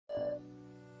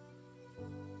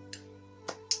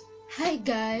Hi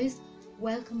guys,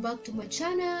 welcome back to my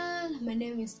channel. My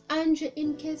name is Anja.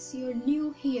 In case you're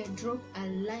new here, drop a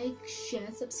like, share,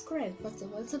 subscribe. First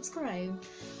of all, subscribe.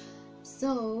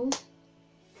 So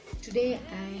today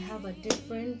I have a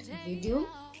different video.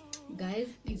 Guys,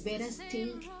 you better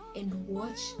stay and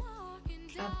watch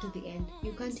up to the end.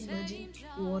 You can't imagine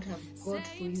what I've got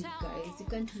for you guys. You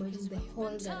can't imagine the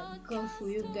haul that I've got for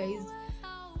you guys.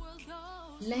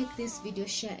 Like this video,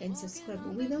 share and subscribe.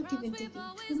 Without even taking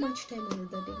too much time and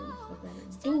without even further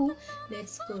ado,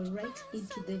 let's go right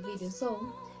into the video.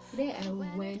 So today I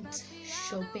went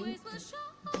shopping at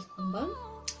Gikomba.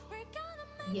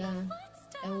 Yeah,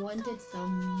 I wanted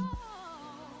some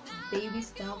baby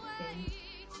stuff and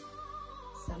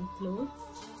some clothes.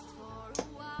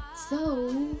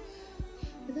 So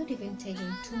without even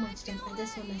taking too much time, I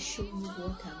just want to show you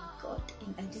what I've got,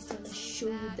 and I just want to show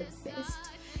you the best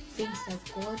things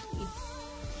I've got.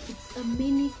 It's a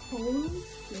mini haul.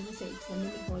 Let me say it's a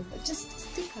mini haul, but just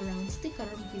stick around people,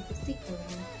 stick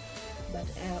around. But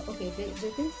okay,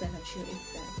 the things that I'll show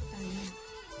is that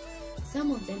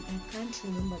some of them I can't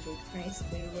remember the price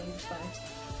very well, but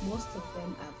most of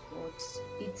them I've got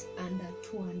it's under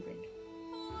 200.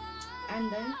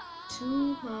 Under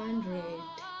 200.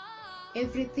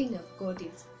 Everything I've got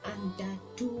is under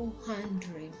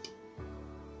 200.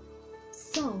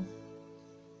 So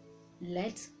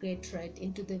let's get right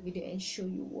into the video and show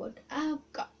you what I've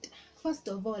got. First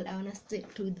of all, I want to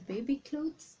stick with baby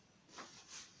clothes.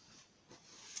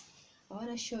 I want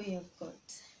to show you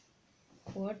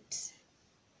what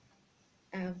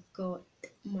I've got.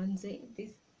 Manze,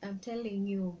 this I'm telling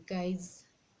you guys,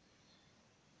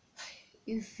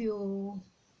 if you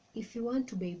want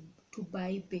to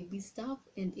buy baby stuff,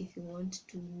 and if you want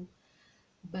to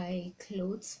buy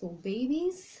clothes for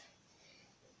babies,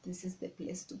 this is the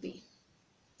place to be.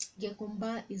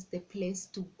 Gikomba is the place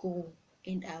to go,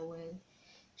 and I will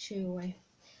show you why.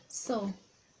 So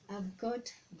I've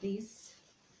got this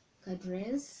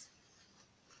dress.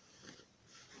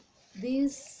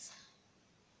 This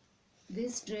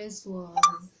dress was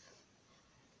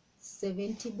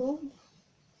 70 bob.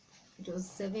 It was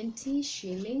 70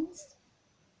 shillings.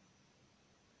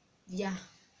 Yeah,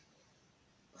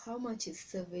 how much is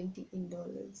 70 in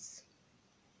dollars?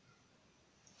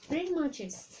 Pretty much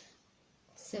it's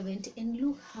 70, and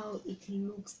look how it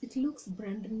looks. It looks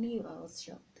brand new. I was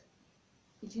shocked.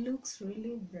 It looks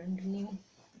really brand new.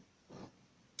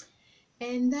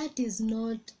 And that is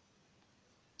not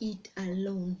it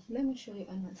alone. Let me show you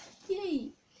another.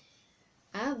 Yay!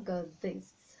 I've got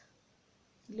this.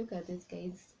 Look at this,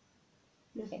 guys.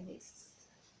 Look at this.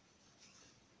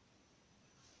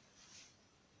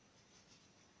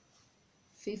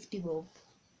 $50 bob.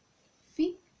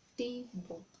 50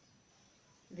 bob.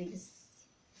 This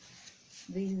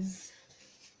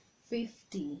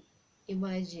 50.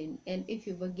 Imagine. And if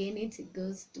you bargain it, it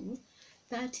goes to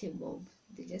 30 bob.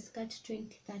 They just cut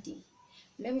 20, 30.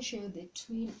 Let me show you the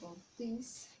twin of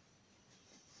this.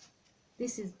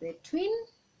 This is the twin.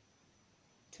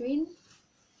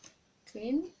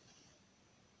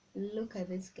 Look at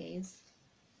this, guys.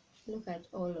 Look at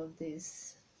all of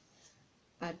this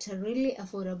at a really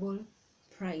affordable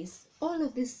price. All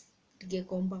of this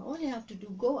Gikomba. All you have to do,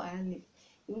 go early.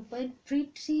 You will find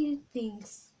pretty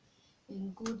things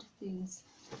and good things.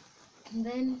 And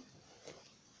then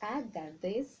I've got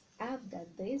this,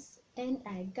 and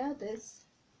I got this.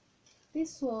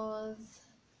 This was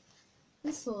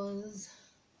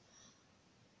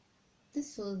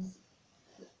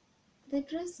the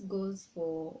dress goes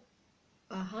for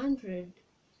 100.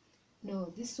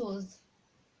 No, this was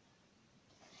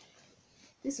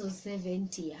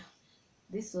 70. Yeah,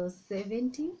 this was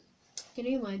 70. Can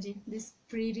you imagine this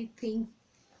pretty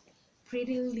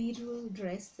little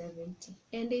dress? 70.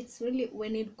 And it's really,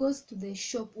 when it goes to the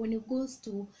shop, when it goes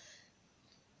to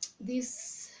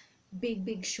this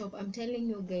big shop, I'm telling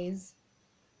you guys,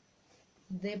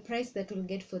 the price that we'll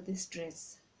get for this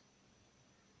dress,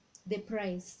 the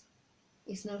price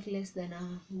is not less than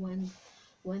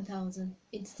 1,000.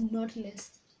 It's not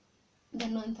less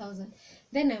than 1,000.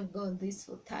 Then I've got this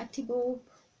for 30 bob.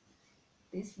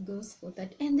 This goes for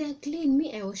that, and they're clean.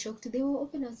 Me, I was shocked. They were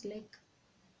open. I was like,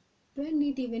 do I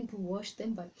need even to wash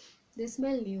them? But they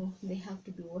smell new. They have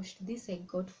to be washed. This I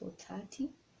got for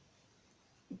 30.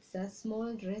 It's a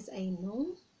small dress, I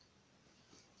know,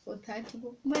 for 30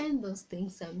 bob. Man, those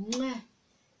things are mwah.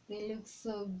 They look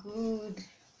so good.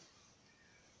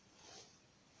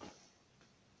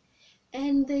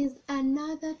 And there's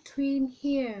another twin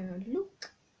here.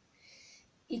 Look,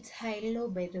 it's high-low,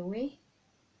 by the way.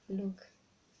 Look,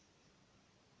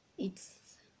 it's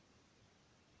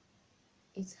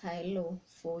It's high-low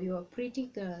for your pretty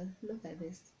girl. Look at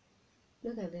this.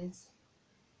 Look at this.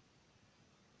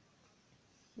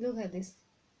 Look at this.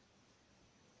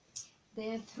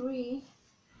 There are three.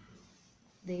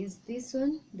 There's this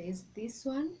one. There's this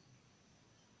one.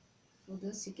 For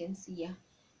those you can see, yeah.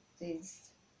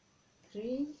 There's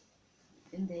three,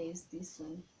 and there's this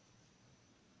one.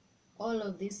 All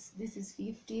of this is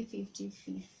 50, 50,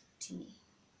 50.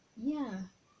 Yeah.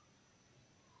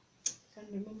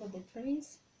 Can't remember the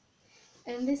price.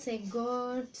 And this I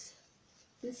got.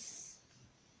 This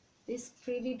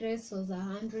pretty dress was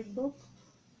 100 bob.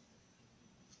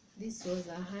 This was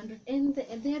 100, and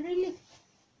they're really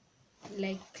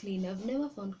like clean. I've never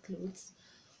found clothes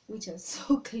which are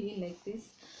so clean like this,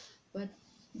 but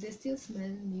they still smell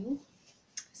new.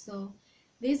 So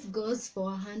this goes for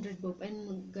 100 bob.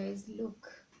 And guys, look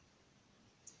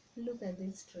at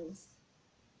this dress,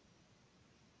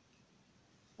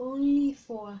 only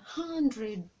for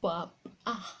 100 bob.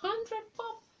 100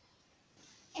 bob.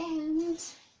 And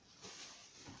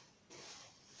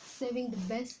saving the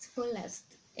best for last.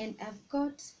 And I've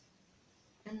got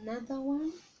another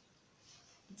one.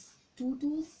 It's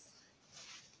tutus.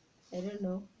 I don't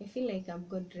know, I feel like I've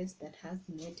got dress that has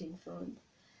net in front.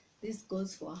 This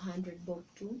goes for 100 bob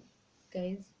too,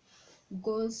 guys.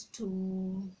 Goes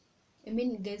to, I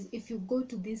mean guys, if you go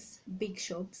to these big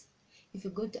shops, if you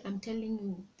go to, I'm telling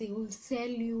you, they will sell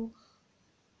you,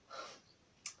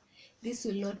 this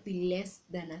will not be less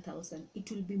than 1,000. It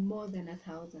will be more than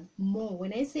 1,000. More.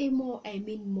 When I say more, I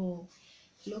mean more.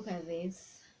 Look at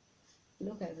this.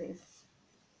 Look at this.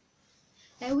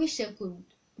 I wish I could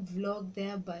vlog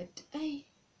there, but I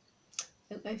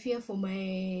fear for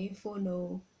my phone.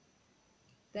 No,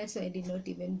 that's why I did not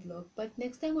even vlog. But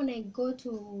next time when I go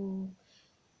to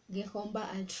Gikomba,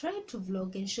 I'll try to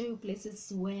vlog and show you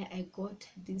places where I got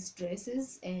these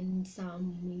dresses and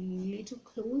some little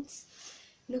clothes.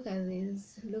 Look at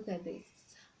this. Look at this.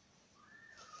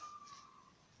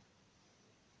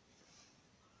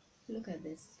 Look at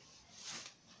this.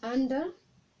 Under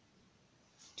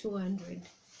 200.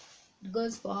 It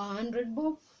goes for 100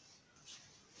 bob.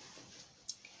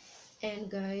 And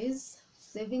guys,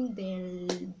 saving their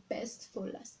best for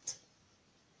last.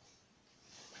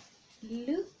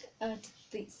 Look at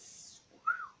this.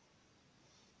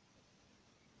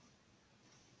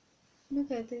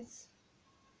 Look at this.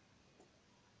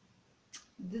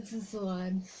 This is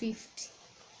 150.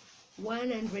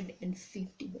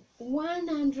 150.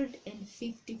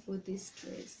 150 for this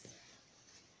dress.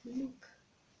 Look.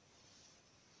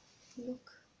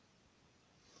 Look.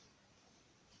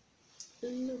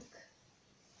 Look.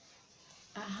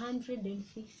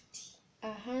 150.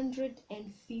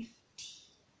 150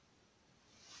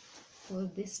 for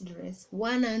this dress.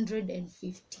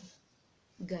 150.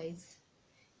 Guys,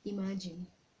 imagine.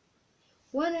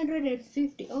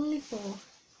 150 only for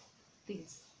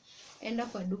this. And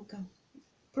up a duka.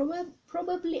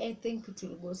 Probably I think it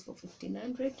will go for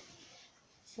 1,500.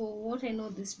 For what I know,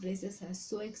 these dresses are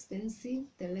so expensive.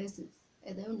 The less is,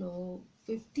 I don't know,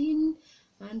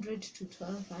 1,500 to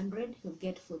 1,200 you'll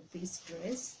get for this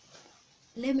dress.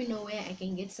 Let me know where I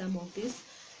can get some of this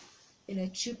in a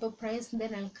cheaper price, and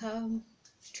then I'll come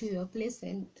to your place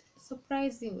and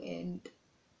surprise you, and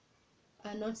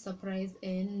not surprise,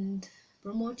 and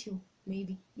promote you,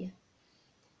 maybe. Yeah.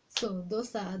 So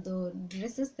those are the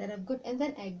dresses that I've got. And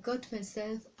then I got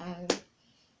myself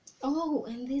oh,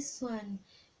 and this one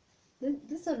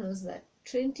was at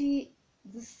 20.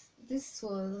 This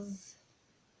was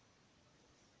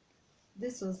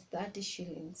 30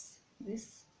 shillings.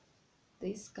 This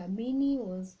kamini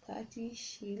was 30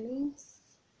 shillings.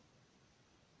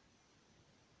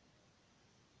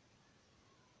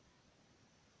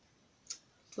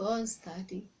 It was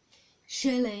 30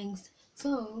 shillings.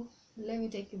 So let me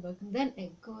take you back. Then I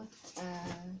got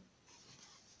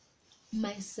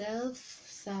myself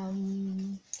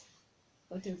some,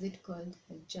 what is it called,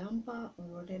 a jumper or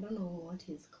what, I don't know what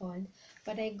it's called,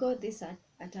 but I got this at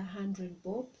 100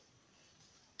 bob.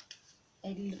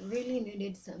 I really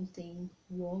needed something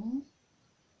warm,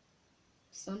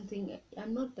 something,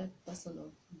 I'm not that person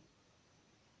of,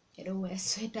 I don't wear a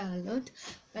sweater a lot,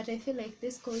 but I feel like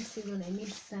this cold season I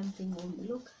need something warm.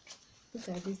 Look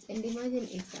at this. And imagine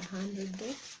it's 100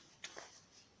 bob,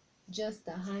 just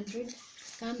 100.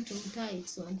 Come to mtaa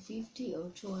it's 150 or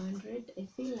 200. I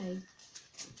feel like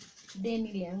then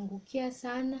niliangukia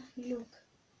sana. Look,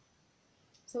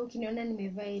 so ukiniona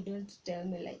nimevaa, don't tell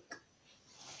me like,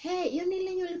 hey, you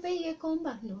nili ulipay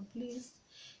Gikomba. No, please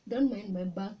don't mind my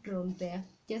background there,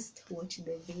 just watch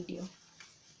the video.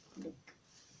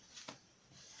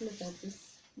 Look at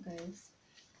this, guys.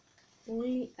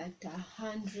 only at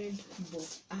 100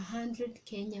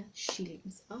 Kenya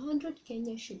shillings. 100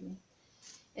 Kenya shillings.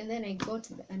 And then I got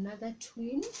another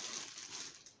twin.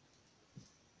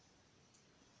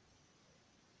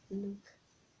 Look.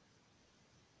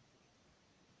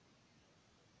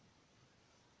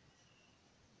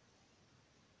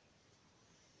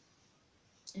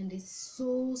 And it's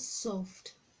so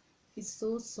soft. It's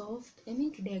so soft. I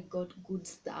mean, today I got good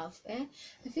stuff. I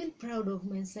feel proud of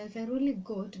myself. I really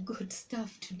got good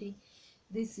stuff today.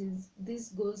 This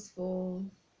goes for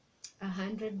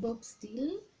 100 bob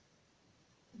still,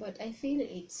 but I feel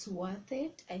it's worth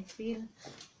it. I feel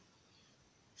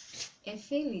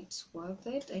it's worth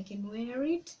it. I can wear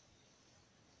it.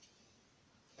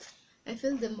 I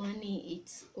feel the money,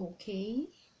 it's okay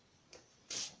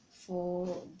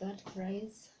for that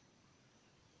price.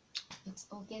 It's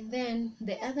okay. And then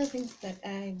the other things that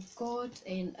I got,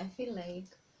 and I feel like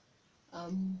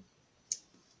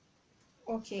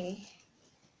okay,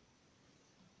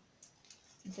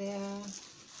 the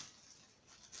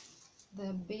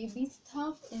baby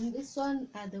stuff, and this one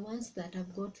are the ones that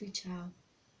I've got, which are,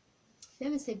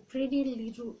 let me say,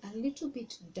 a little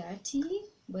bit dirty,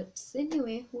 but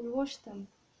anyway, we'll wash them.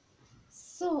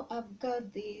 So I've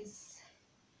got this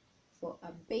for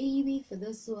a baby, for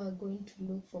those who are going to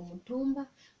look for mutumba,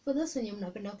 for those when you're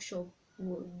mnapenda kushop,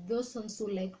 those ones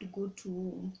who like to go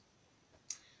to,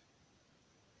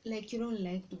 like, you don't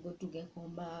like to go to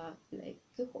Gikomba. Like,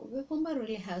 Gikomba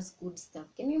really has good stuff.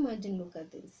 Can you imagine? Look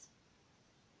at this.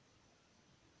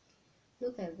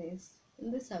 Look at this.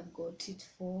 And this I've got it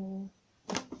for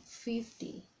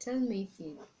 50. Tell me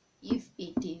if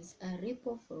it is a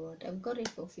rip-off or what. I've got it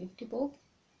for 50 bob.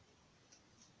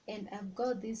 And I've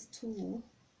got these two.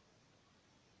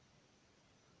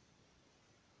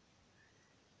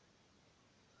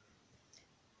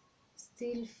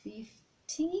 Still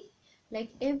 50.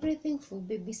 Like, everything for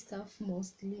baby stuff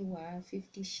mostly were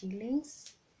 50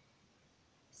 shillings.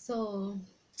 So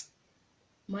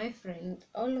my friend,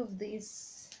 all of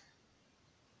this,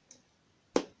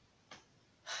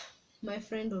 my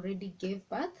friend already gave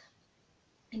birth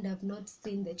and I've not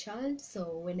seen the child.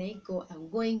 So when I go, I'm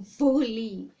going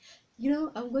fully, you know,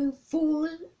 I'm going full,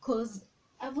 because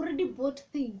I've already bought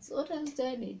things. What else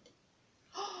done it?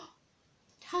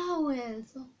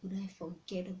 Towels. Oh, could I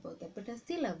forget about that? But I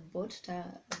still have bought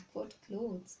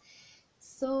clothes.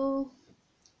 So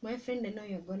my friend, I know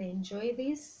you're gonna enjoy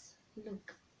this.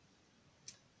 Look,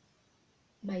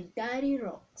 my daddy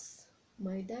rocks.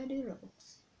 My daddy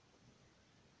rocks.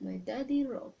 My daddy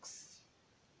rocks.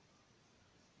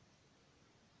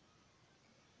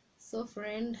 So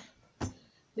friend,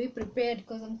 be prepared,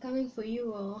 because I'm coming for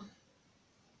you all.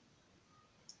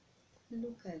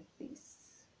 Look at this.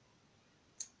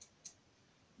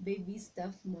 Baby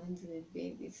stuff, man's with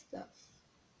baby stuff.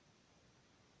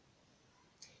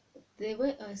 The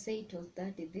way I say it was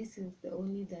dirty, this is the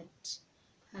only that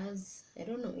has, I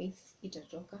don't know if it's a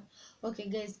talker. Okay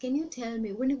guys, can you tell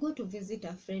me, when you go to visit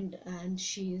a friend and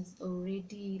she's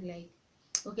already like,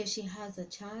 okay, she has a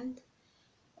child,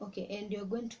 okay, and you're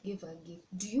going to give a gift,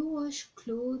 do you wash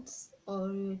clothes or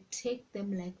you take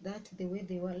them like that, the way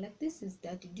they were? Like, this is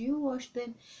dirty, do you wash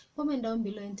them? Comment down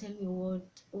below and tell me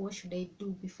what should I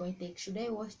do before I take. Should I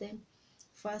wash them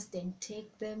first and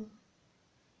take them?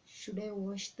 Should I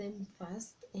wash them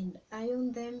first and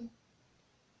iron them?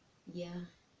 Yeah,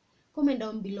 comment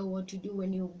down below what you do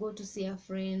when you go to see a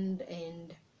friend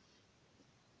and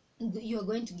you're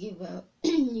going to give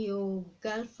your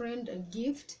girlfriend a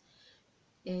gift.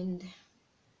 And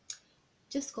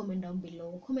just comment down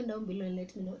below and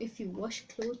let me know if you wash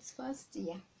clothes first.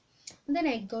 Yeah. And then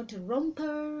I got a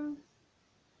romper.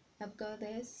 I've got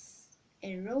this,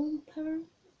 a romper.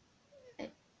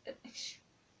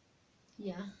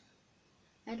 Yeah,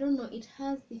 I don't know, it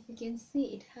has, if you can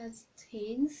see, it has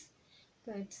stains,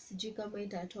 but Gikomba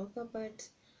itatoka, but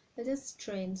I just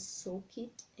try and soak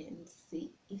it and see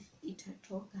if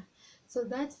itatoka. So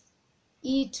that's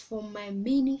it for my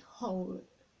mini haul.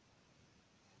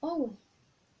 Oh,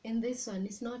 and this one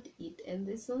is not it, and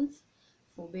this one's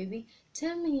for baby.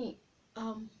 Tell me,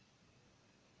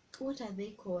 what are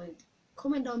they called?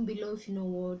 Comment down below if you know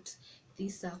what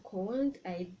these are called.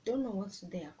 I don't know what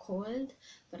they are called,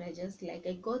 but I just like,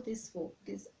 I got this for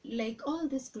this, like, all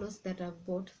these clothes that I've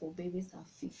bought for babies are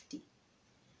 50.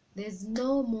 There's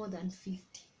no more than 50.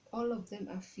 All of them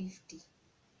are 50.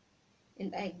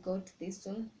 And I got this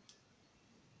one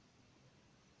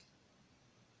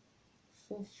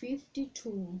for 50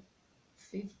 to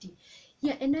 50.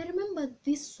 Yeah, and I remember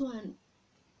this one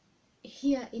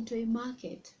here into a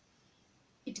market,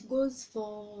 it goes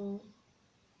for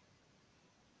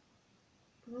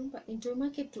Remember, in toy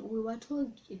market we were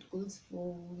told it goes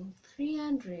for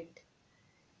 300,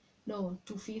 no,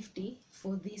 250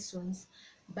 for these ones,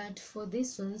 but for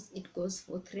these ones it goes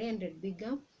for 300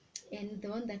 bigger, and the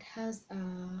one that has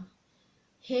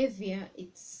heavier,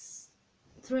 it's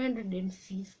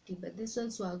 350, but this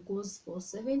one's goes for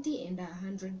 70 and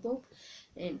 100 bob,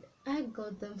 and I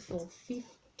got them for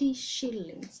 50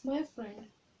 shillings, my friend.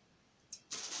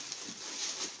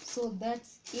 So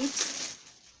that's it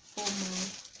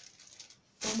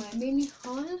for my mini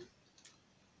haul.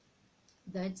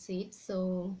 That's it.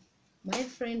 So my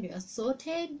friend, you are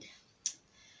sorted,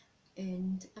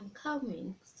 and I'm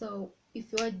coming. So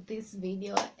if you watch this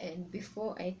video and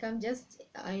before I come,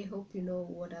 I hope you know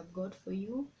what I've got for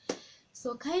you.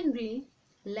 So kindly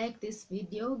like this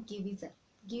video, give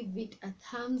it a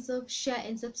thumbs up, share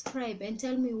and subscribe, and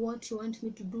tell me what you want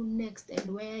me to do next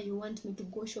and where you want me to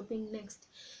go shopping next,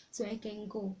 so I can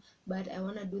go. But I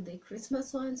want to do the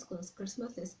Christmas ones because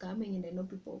Christmas is coming and I know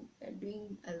people are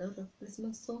doing a lot of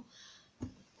Christmas. So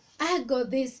I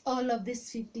got all of this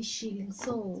 50 shillings.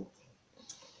 So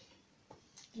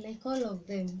like all of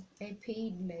them I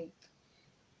paid like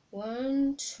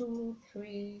 1 2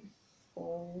 3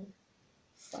 4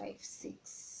 5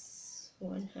 6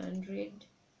 100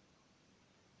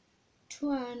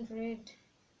 200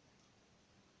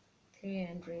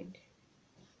 300.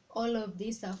 All of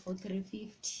these are for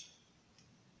 350.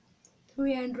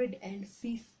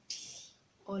 350.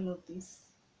 All of this.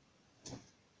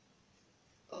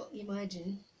 Oh,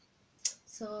 imagine.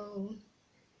 So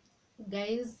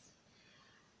guys,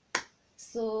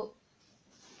 so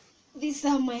these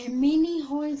are my mini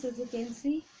hauls, as you can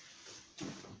see.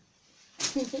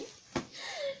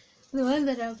 The one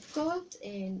that I've got,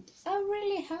 and I'm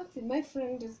really happy. My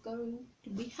friend is going to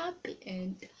be happy,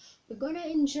 and we're gonna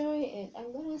enjoy it.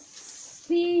 I'm gonna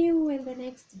see you when the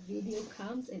next video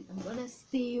comes, and I'm gonna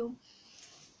see you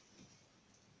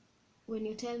when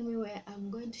you tell me where I'm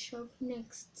going to shop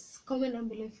next. Comment down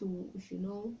below if you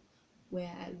know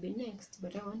where I'll be next.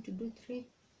 But I want to do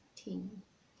thrifting.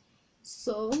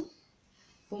 So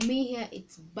for me here,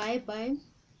 it's bye bye.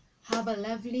 Have a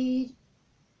lovely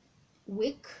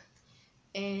week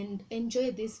and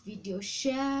enjoy this video.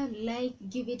 Share, like,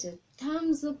 give it a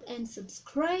thumbs up, and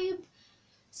subscribe,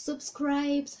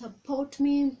 support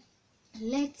me.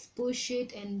 Let's push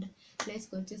it and let's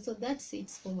continue. So that's it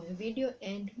for my video,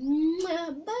 and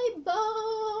bye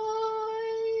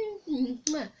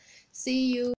bye. See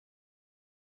you.